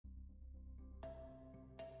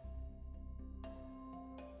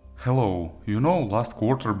Hello, last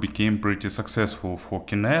quarter became pretty successful for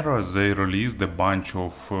Kinera. They released a bunch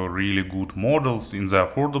of really good models in the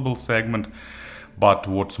affordable segment, but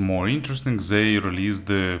what's more interesting, they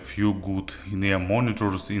released a few good in-ear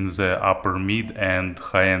monitors in the upper mid and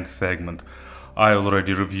high-end segment. I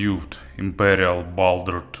already reviewed Imperial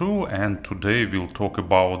Boulder 2, and today we'll talk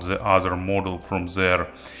about the other model from their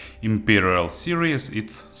Imperial series.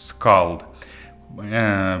 It's Skuld.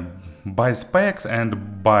 By specs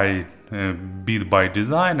and by bit by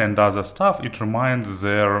design and other stuff, it reminds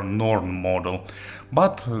their Norn model,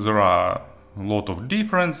 but there are a lot of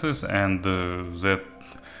differences, and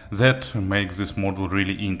that makes this model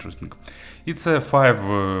really interesting. It's a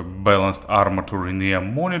 5 balanced armature in-ear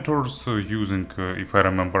monitors using, if I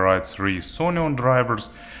remember right, 3 Sonion drivers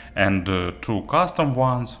and 2 custom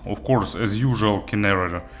ones. Of course, as usual,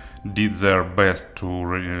 Kinera did their best to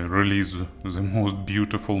release the most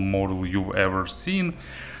beautiful model you've ever seen,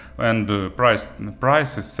 and the price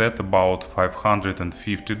is set about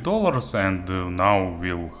 $550, and now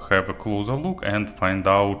we'll have a closer look and find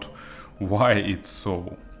out why it's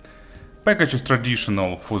so. Package is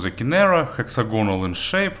traditional for the Kinera, hexagonal in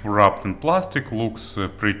shape, wrapped in plastic, looks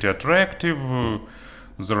pretty attractive.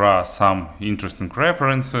 There are some interesting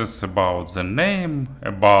references about the name,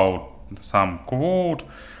 about some quote,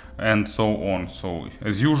 and so on. So,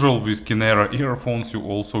 as usual with Kinera earphones, you're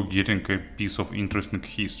also getting a piece of interesting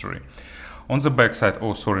history. On the backside,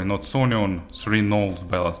 not Sonion, 3 Knowles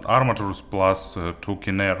balanced armatures plus 2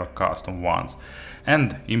 Kinera custom ones.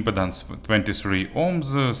 And impedance 23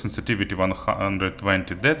 ohms, sensitivity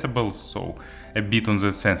 120 decibels, so a bit on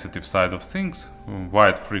the sensitive side of things,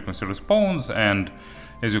 wide frequency response, and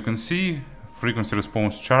as you can see, frequency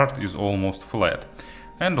response chart is almost flat.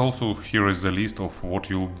 And also here is the list of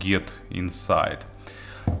what you'll get inside.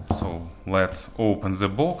 So let's open the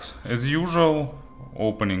box. As usual,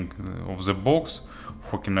 opening of the box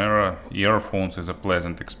for Kinera earphones is a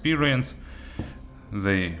pleasant experience.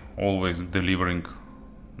 They always delivering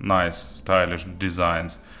nice stylish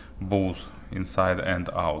designs both inside and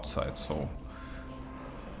outside. So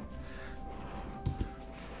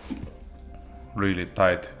really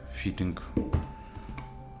tight fitting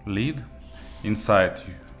lid. Inside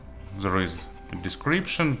there is a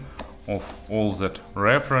description of all that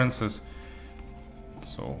references,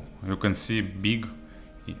 so you can see big,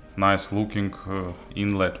 nice looking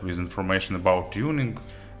inlet with information about tuning,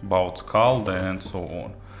 about Skuld and so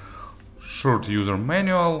on. Short user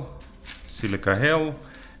manual, silica gel,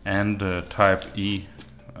 and type E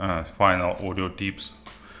final audio tips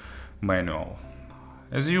manual.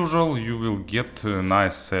 As usual, you will get a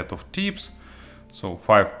nice set of tips. So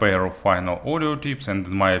 5 pair of final audio tips, and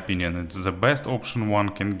in my opinion it's the best option. One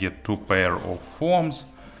can get 2 pair of foams,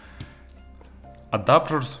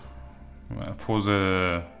 adapters for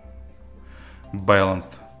the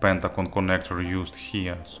balanced Pentacon connector used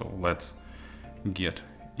here. So let's get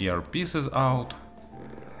earpieces out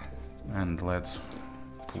and let's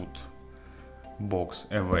put box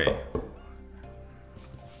away.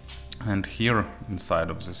 And here inside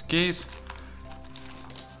of this case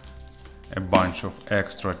a bunch of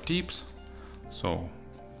extra tips. So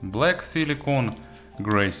black silicone,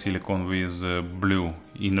 gray silicone with blue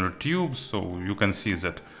inner tubes. So you can see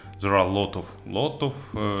that there are a lot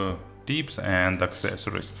of tips and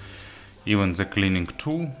accessories. Even the cleaning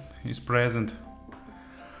tool is present.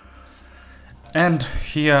 And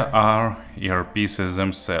here are earpieces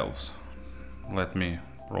themselves. Let me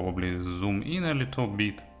probably zoom in a little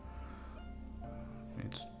bit.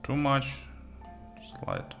 It's too much.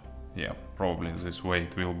 Slight. Yeah, probably this way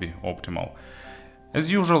it will be optimal. As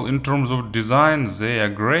usual, in terms of design, they are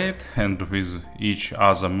great, and with each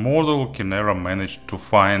other model, Kinera managed to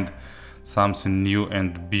find something new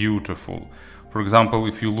and beautiful. For example,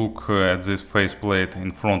 if you look at this faceplate in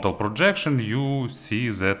frontal projection, you see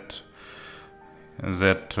that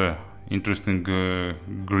interesting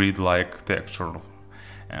grid-like texture.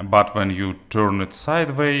 But when you turn it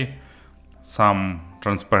sideways, some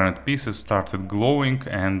transparent pieces started glowing,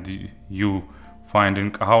 and you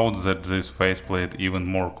finding out that this faceplate even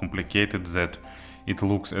more complicated than it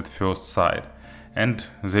looks at first sight. And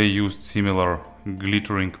they used similar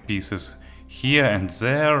glittering pieces here and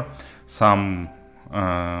there, some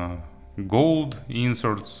gold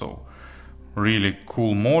inserts, so really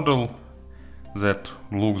cool model that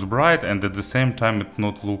looks bright, and at the same time it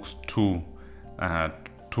not looks too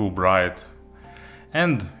bright.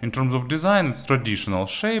 And in terms of design, it's traditional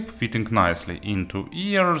shape, fitting nicely into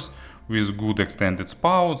ears with good extended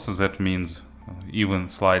spouts. That means even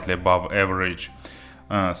slightly above average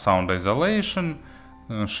sound isolation.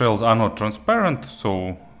 Shells are not transparent,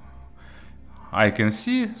 so I can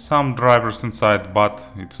see some drivers inside, but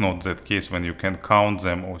it's not that case when you can count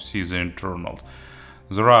them or see the internals.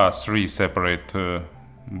 There are 3 separate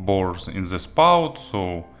bores in the spout,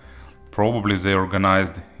 so probably they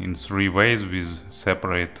organized in 3 ways with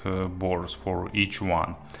separate bores for each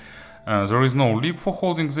one. There is no lip for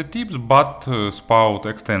holding the tips, but spout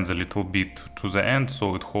extends a little bit to the end,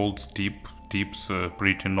 so it holds tips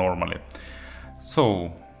pretty normally.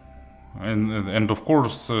 So, and of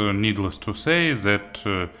course, needless to say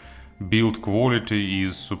that build quality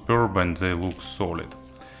is superb and they look solid.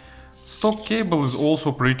 Stock cable is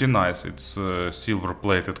also pretty nice. It's silver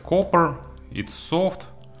plated copper, it's soft.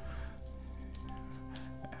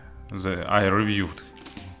 I reviewed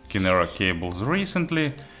Kinera cables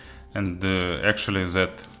recently, and actually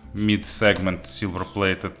that mid-segment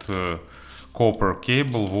silver-plated copper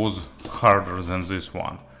cable was harder than this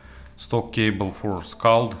one. Stock cable for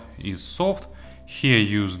Skuld is soft. Here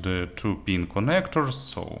used 2-pin connectors,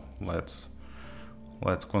 so let's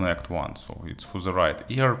connect one. So it's for the right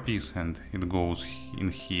earpiece and it goes in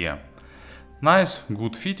here. Nice,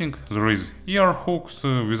 good fitting. There is ear hooks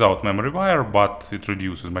without memory wire, but it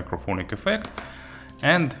reduces microphonic effect.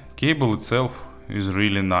 And cable itself is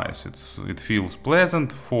really nice. It feels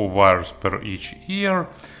pleasant. 4 wires per each ear.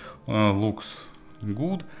 Looks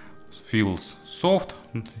good. Feels soft.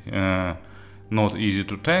 Not easy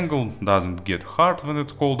to tangle. Doesn't get hard when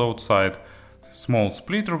it's cold outside. Small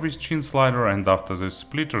splitter with chin slider, and after this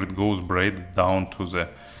splitter it goes braided down to the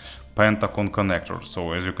Pentacon connector.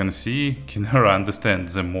 So as you can see, Kinera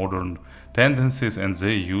understands the modern tendencies and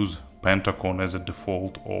they use Pentacon as a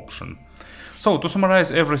default option. So to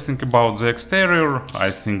summarize everything about the exterior,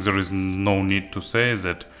 I think there is no need to say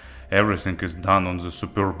that everything is done on the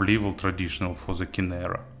superb level traditional for the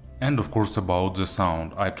Kinera. And of course about the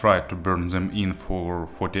sound. I tried to burn them in for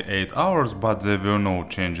 48 hours, but there were no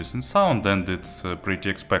changes in sound, and it's a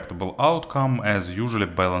pretty expectable outcome, as usually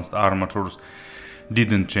balanced armatures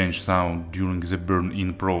didn't change sound during the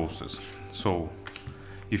burn-in process. So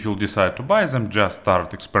if you'll decide to buy them, just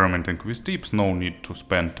start experimenting with tips, no need to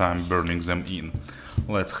spend time burning them in.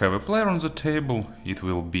 Let's have a player on the table. It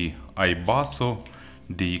will be iBasso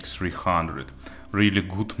DX300. Really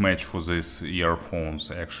good match for these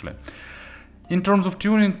earphones actually. In terms of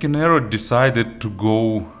tuning, Kinera decided to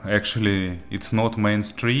go, actually it's not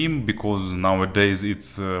mainstream because nowadays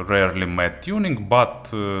it's rarely matte tuning,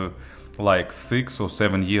 but like 6 or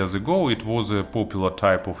 7 years ago it was a popular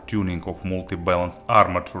type of tuning of multi-balanced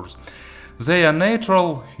armatures. They are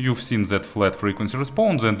natural, you've seen that flat frequency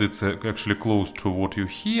response and it's actually close to what you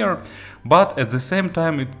hear, but at the same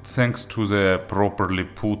time it's thanks to the properly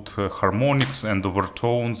put harmonics and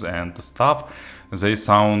overtones and stuff. They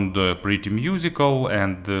sound pretty musical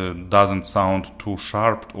and doesn't sound too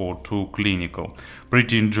sharp or too clinical.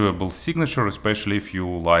 Pretty enjoyable signature, especially if you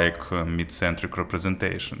like mid-centric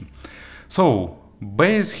representation. So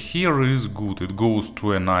bass here is good, it goes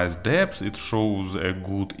to a nice depth, it shows a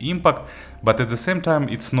good impact, but at the same time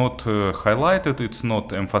it's not highlighted, it's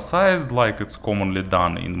not emphasized like it's commonly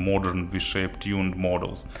done in modern V-shaped tuned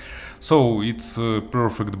models. So it's a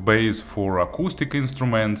perfect bass for acoustic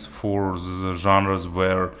instruments, for the genres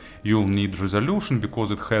where you'll need resolution,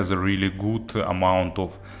 because it has a really good amount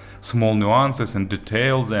of small nuances and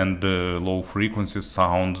details, and low frequency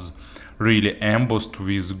sounds really embossed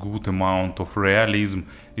with good amount of realism.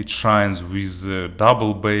 It shines with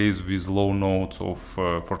double bass, with low notes of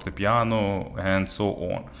fortepiano and so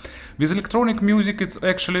on. With electronic music it's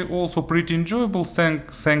actually also pretty enjoyable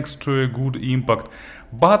thanks to a good impact,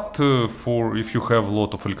 but for if you have a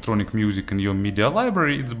lot of electronic music in your media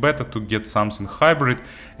library, it's better to get something hybrid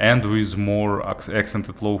and with more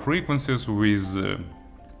accented low frequencies with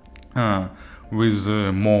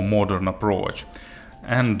more modern approach.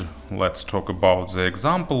 And let's talk about the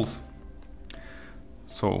examples.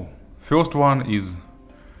 So first one is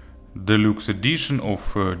deluxe edition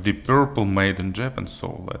of Deep Purple made in Japan.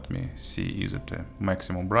 So let me see, is it a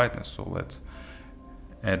maximum brightness? So let's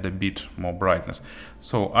add a bit more brightness.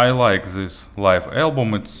 So I like this live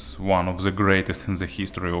album, it's one of the greatest in the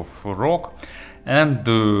history of rock, and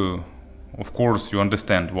of course you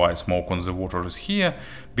understand why Smoke on the Water is here,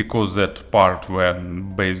 because that part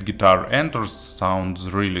when bass guitar enters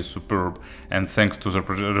sounds really superb, and thanks to the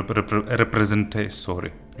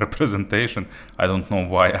representation, I don't know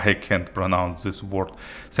why I can't pronounce this word,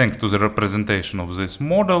 thanks to the representation of this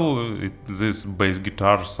model, this bass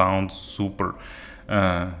guitar sounds super,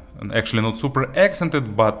 actually not super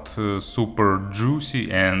accented, but super juicy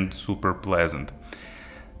and super pleasant.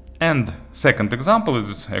 And second example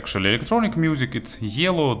is actually electronic music, it's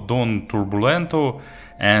Yello Don Turbulento,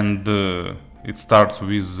 and it starts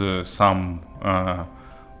with some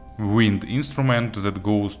wind instrument that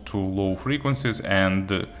goes to low frequencies,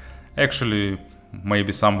 and actually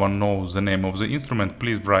maybe someone knows the name of the instrument,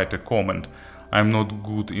 please write a comment. I'm not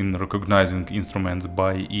good in recognizing instruments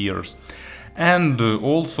by ears. And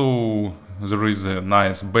also there is a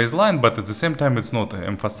nice bass line, but at the same time it's not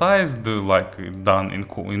emphasized like done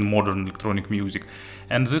in modern electronic music,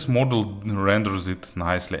 and this model renders it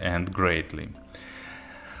nicely and greatly.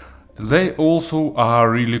 They also are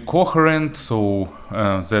really coherent, so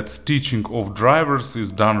that stitching of drivers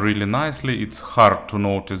is done really nicely. It's hard to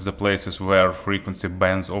notice the places where frequency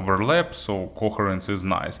bands overlap, so coherence is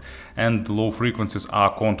nice. And low frequencies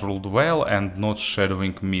are controlled well and not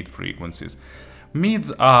shadowing mid frequencies.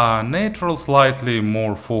 Mids are natural, slightly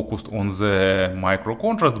more focused on the micro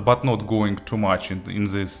contrast, but not going too much in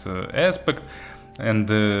this aspect, and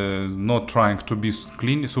not trying to be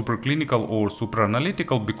super clinical or super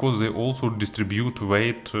analytical, because they also distribute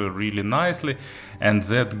weight really nicely, and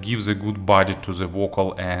that gives a good body to the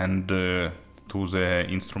vocal and to the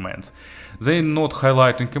instruments. They're not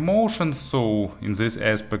highlighting emotions, so in this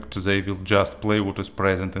aspect they will just play what is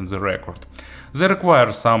present in the record. They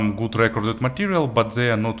require some good recorded material, but they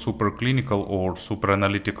are not super clinical or super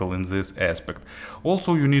analytical in this aspect.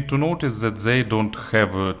 Also, you need to notice that they don't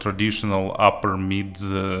have a traditional upper mids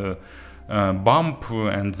bump,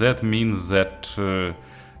 and that means that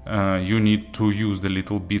you need to use a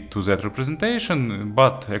little bit to that representation,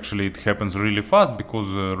 but actually it happens really fast because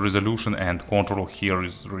resolution and control here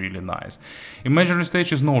is really nice. Imaginary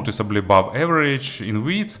stage is noticeably above average in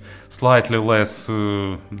width, slightly less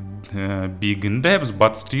big in depth,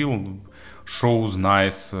 but still shows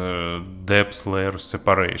nice depth layer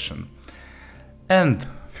separation. And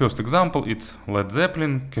first example, it's Led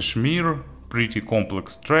Zeppelin, Kashmir, pretty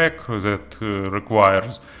complex track that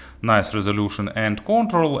requires nice resolution and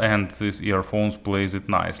control, and this earphones plays it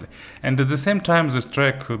nicely. And at the same time, this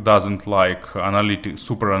track doesn't like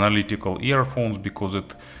super analytical earphones, because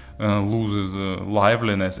it loses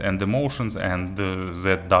liveliness and emotions, and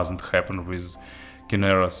that doesn't happen with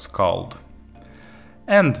Kinera Skuld.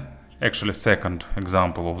 And actually, second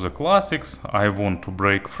example of the classics, I Want to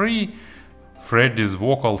Break Free. Freddie's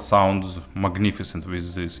vocal sounds magnificent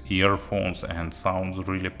with these earphones and sounds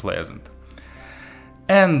really pleasant.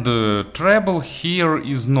 And the treble here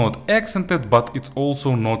is not accented, but it's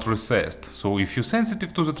also not recessed. So if you're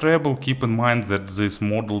sensitive to the treble, keep in mind that this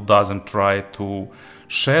model doesn't try to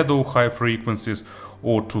shadow high frequencies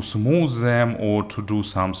or to smooth them or to do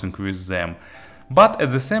something with them. But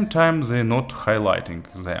at the same time, they're not highlighting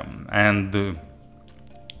them. And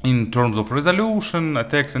in terms of resolution,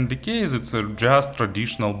 attacks and decays, it's just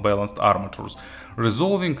traditional balanced armatures,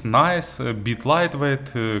 resolving nice, a bit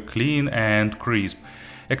lightweight, clean and crisp.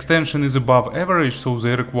 Extension is above average, so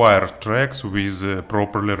they require tracks with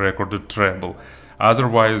properly recorded treble.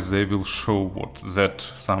 Otherwise, they will show that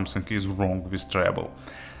something is wrong with treble.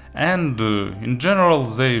 And in general,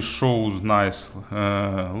 they show nice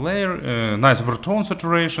nice overtone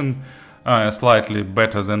saturation, slightly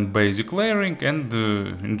better than basic layering, and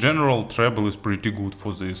in general, treble is pretty good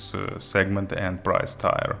for this segment and price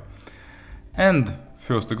tier. And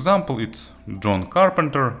first example, it's John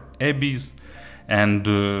Carpenter, Abyss, and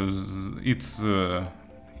it's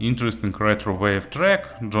interesting retro wave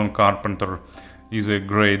track. John Carpenter is a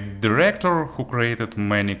great director who created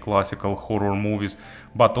many classical horror movies,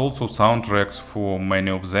 but also soundtracks for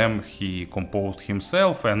many of them he composed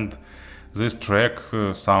himself, and this track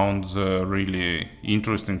sounds really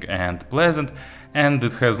interesting and pleasant, and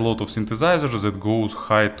it has a lot of synthesizers that goes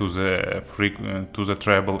high to the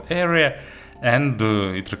treble area, and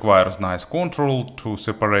it requires nice control to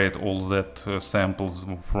separate all that samples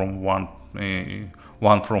from one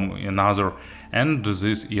from another, and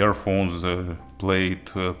these earphones play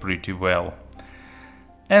it pretty well.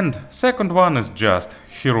 And second one is just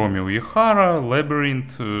Hiromi Uehara,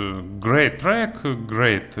 Labirynth, great track,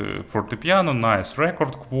 great fortepiano, nice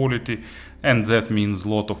record quality, and that means a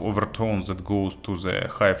lot of overtones that goes to the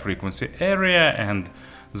high frequency area, and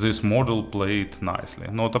this model played nicely.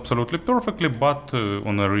 Not absolutely perfectly, but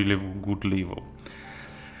on a really good level.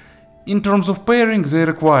 In terms of pairing, they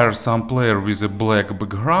require some player with a black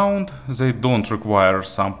background. They don't require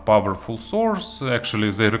some powerful source. Actually,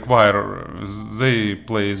 they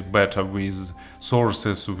plays better with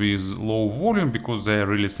sources with low volume, because they are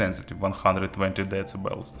really sensitive, 120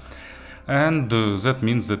 decibels. And that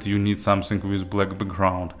means that you need something with black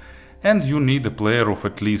background. And you need a player of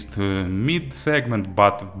at least mid segment,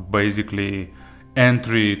 but basically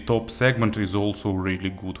entry top segment is also really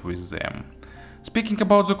good with them. Speaking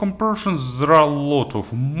about the compressions, there are a lot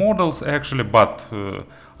of models actually, but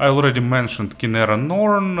I already mentioned Kinera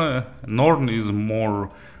Norn. Norn is more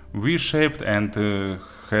V-shaped and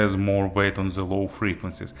has more weight on the low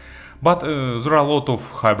frequencies. But there are a lot of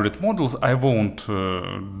hybrid models. I won't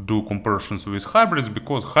do comparisons with hybrids,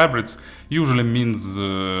 because hybrids usually means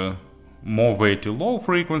more weighty low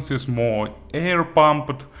frequencies, more air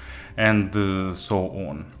pumped, and so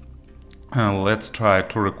on. Let's try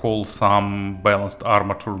to recall some balanced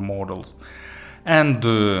armature models. And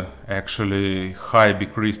actually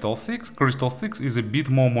Hibi Crystal 6. Crystal 6 is a bit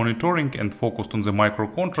more monitoring and focused on the micro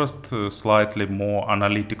contrast, slightly more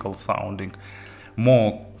analytical sounding.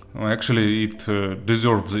 Actually it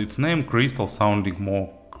deserves its name, crystal, sounding more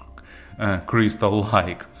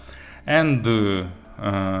crystal-like. And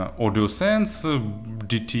AudioSense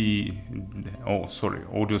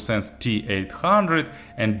AudioSense T800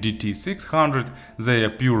 and DT600, they are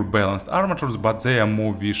pure balanced armatures, but they are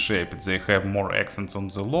more V-shaped. They have more accents on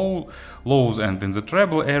the lows and in the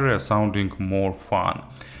treble area, sounding more fun.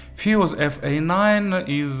 Fios FA9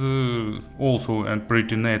 is also a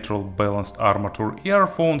pretty natural balanced armature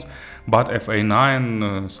earphones, but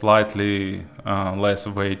FA9 slightly less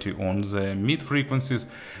weighty on the mid frequencies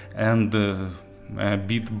and a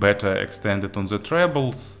bit better extended on the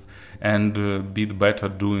trebles and a bit better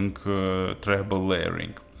doing treble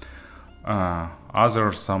layering.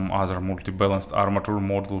 Some other multi-balanced armature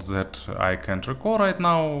models that I can't recall right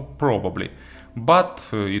now, probably.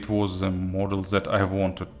 But it was a model that I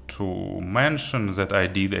wanted to mention, that I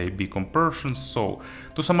did A/B comparisons. So,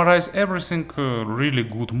 to summarize everything, really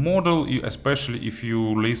good model, especially if you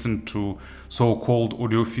listen to so-called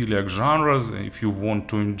audiophilic genres, if you want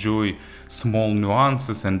to enjoy small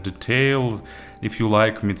nuances and details, if you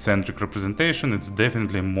like mid-centric representation, it's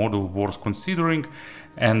definitely a model worth considering.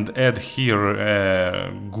 And add here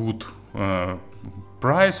a good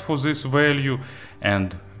price for this value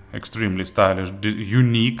and extremely stylish,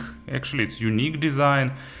 unique, actually it's unique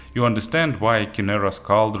design. You understand why Kinera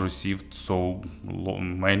Skuld received so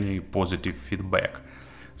many positive feedback.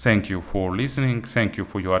 Thank you for listening, thank you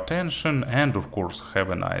for your attention, and of course have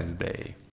a nice day.